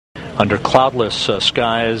under cloudless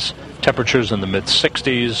skies, temperatures in the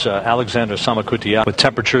mid-60s. Alexander Samakutyaev with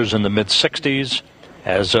temperatures in the mid-60s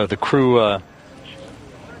as the crew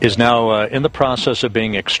is now in the process of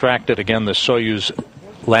being extracted. Again, the Soyuz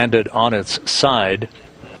landed on its side.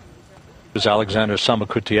 Is Alexander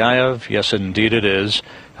Samakutyaev? Yes, indeed it is.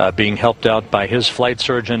 Being helped out by his flight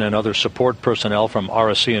surgeon and other support personnel from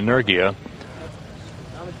RSC Energia.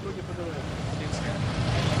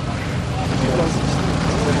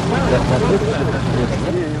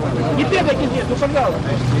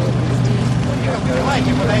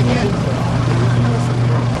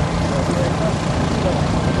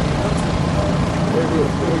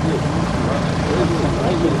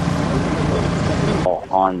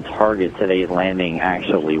 On target today's landing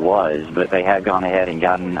actually was, but they have gone ahead and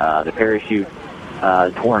gotten the parachute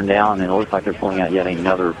torn down, and it looks like they're pulling out yet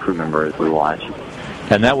another crew member as we watch.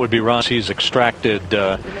 And that would be Ron. He's extracted,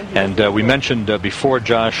 and we mentioned before,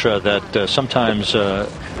 Josh, that sometimes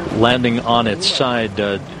landing on its side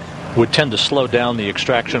would tend to slow down the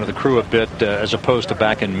extraction of the crew a bit, as opposed to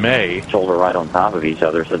back in May. Shoulder right on top of each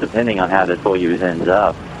other, so depending on how the Soyuz ends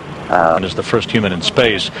up. And is the first human in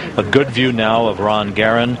space. A good view now of Ron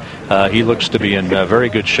Garan. He looks to be in very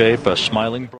good shape, smiling.